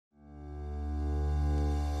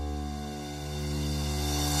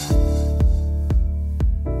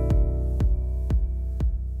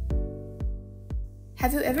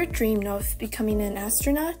Have you ever dreamed of becoming an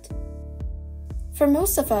astronaut? For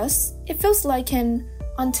most of us, it feels like an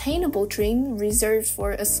unattainable dream reserved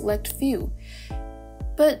for a select few.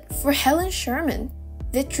 But for Helen Sharman,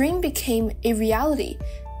 the dream became a reality,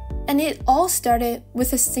 and it all started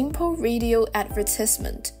with a simple radio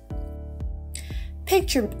advertisement.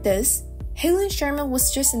 Picture this. Helen Sharman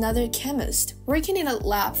was just another chemist working in a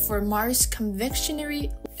lab for Mars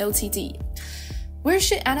Confectionery Ltd, where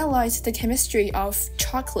she analyzed the chemistry of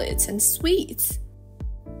chocolates and sweets.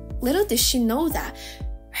 Little did she know that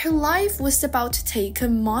her life was about to take a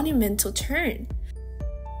monumental turn.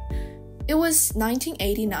 It was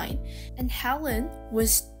 1989, and Helen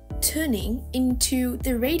was tuning into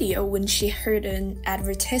the radio when she heard an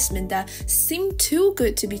advertisement that seemed too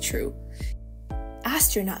good to be true.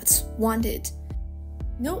 Astronauts wanted.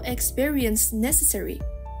 No experience necessary.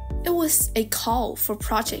 It was a call for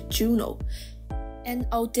Project Juno, an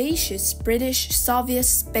audacious British-Soviet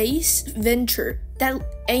space venture that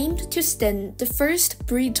aimed to send the first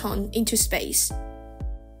Briton into space.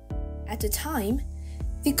 At the time,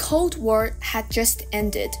 the Cold War had just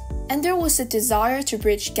ended, and there was a desire to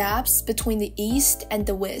bridge gaps between the East and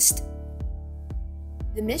the West.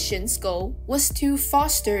 The mission's goal was to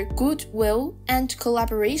foster goodwill and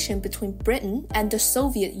collaboration between Britain and the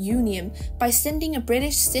Soviet Union by sending a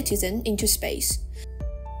British citizen into space.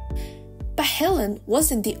 But Helen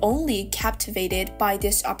wasn't the only captivated by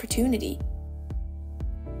this opportunity.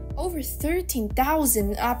 Over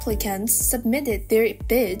 13,000 applicants submitted their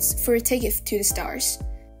bids for a ticket to the stars.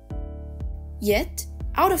 Yet,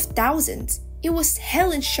 out of thousands, it was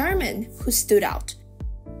Helen Sharman who stood out.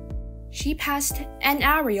 She passed an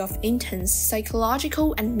array of intense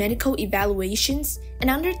psychological and medical evaluations and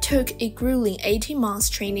undertook a grueling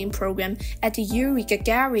 18-month training program at the Yuri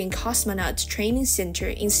Gagarin Cosmonaut Training Center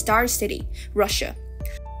in Star City, Russia.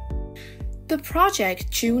 The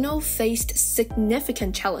Project Juno faced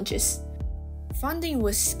significant challenges. Funding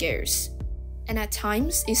was scarce, and at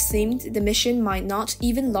times it seemed the mission might not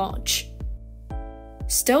even launch.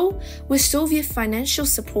 Still, with Soviet financial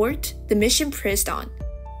support, the mission pressed on,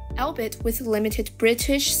 albeit with limited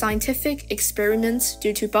British scientific experiments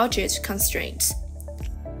due to budget constraints.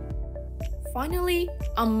 Finally,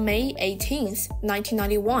 on May 18,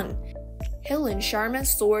 1991, Helen Sharman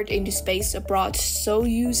soared into space aboard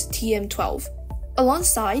Soyuz TM-12,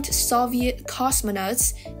 alongside Soviet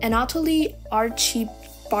cosmonauts Anatoly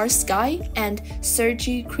Archibaldskyi and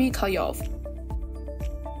Sergei Krikalev.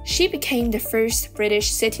 She became the first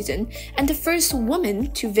British citizen and the first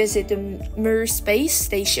woman to visit the Mir space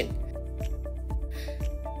station.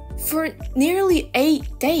 For nearly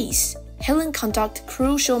 8 days, Helen conducted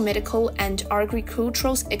crucial medical and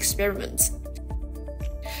agricultural experiments.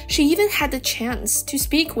 She even had the chance to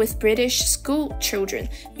speak with British school children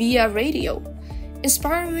via radio,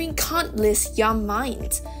 inspiring countless young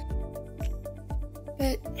minds.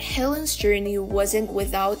 But Helen's journey wasn't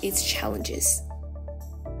without its challenges.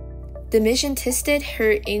 The mission tested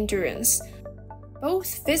her endurance,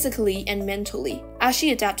 both physically and mentally, as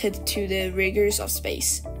she adapted to the rigors of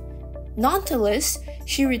space. Nonetheless,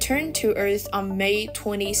 she returned to Earth on May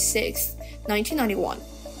 26, 1991,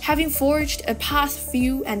 having forged a path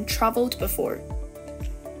few had traveled before.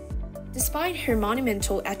 Despite her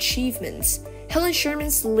monumental achievements, Helen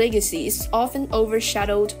Sharman's legacy is often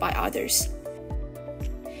overshadowed by others.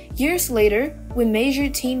 Years later, when Major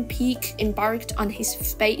Tim Peake embarked on his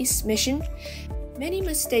space mission, many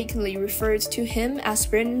mistakenly referred to him as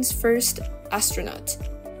Britain's first astronaut.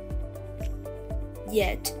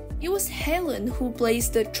 Yet, it was Helen who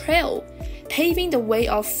blazed the trail, paving the way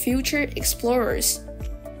of future explorers.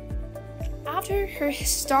 After her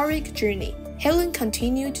historic journey, Helen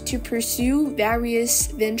continued to pursue various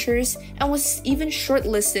ventures and was even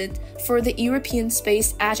shortlisted for the European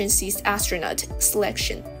Space Agency's astronaut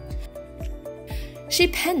selection. She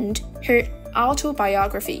penned her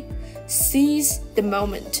autobiography, Seize the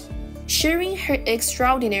Moment, sharing her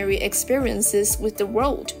extraordinary experiences with the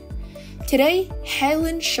world. Today,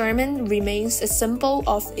 Helen Sharman remains a symbol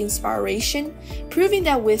of inspiration, proving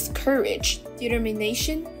that with courage,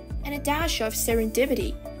 determination, and a dash of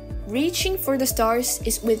serendipity, reaching for the stars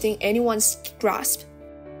is within anyone's grasp.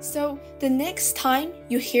 So, the next time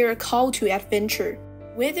you hear a call to adventure,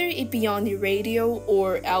 whether it be on the radio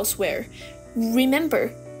or elsewhere,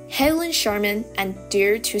 remember Helen Sharman and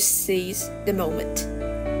dare to seize the moment.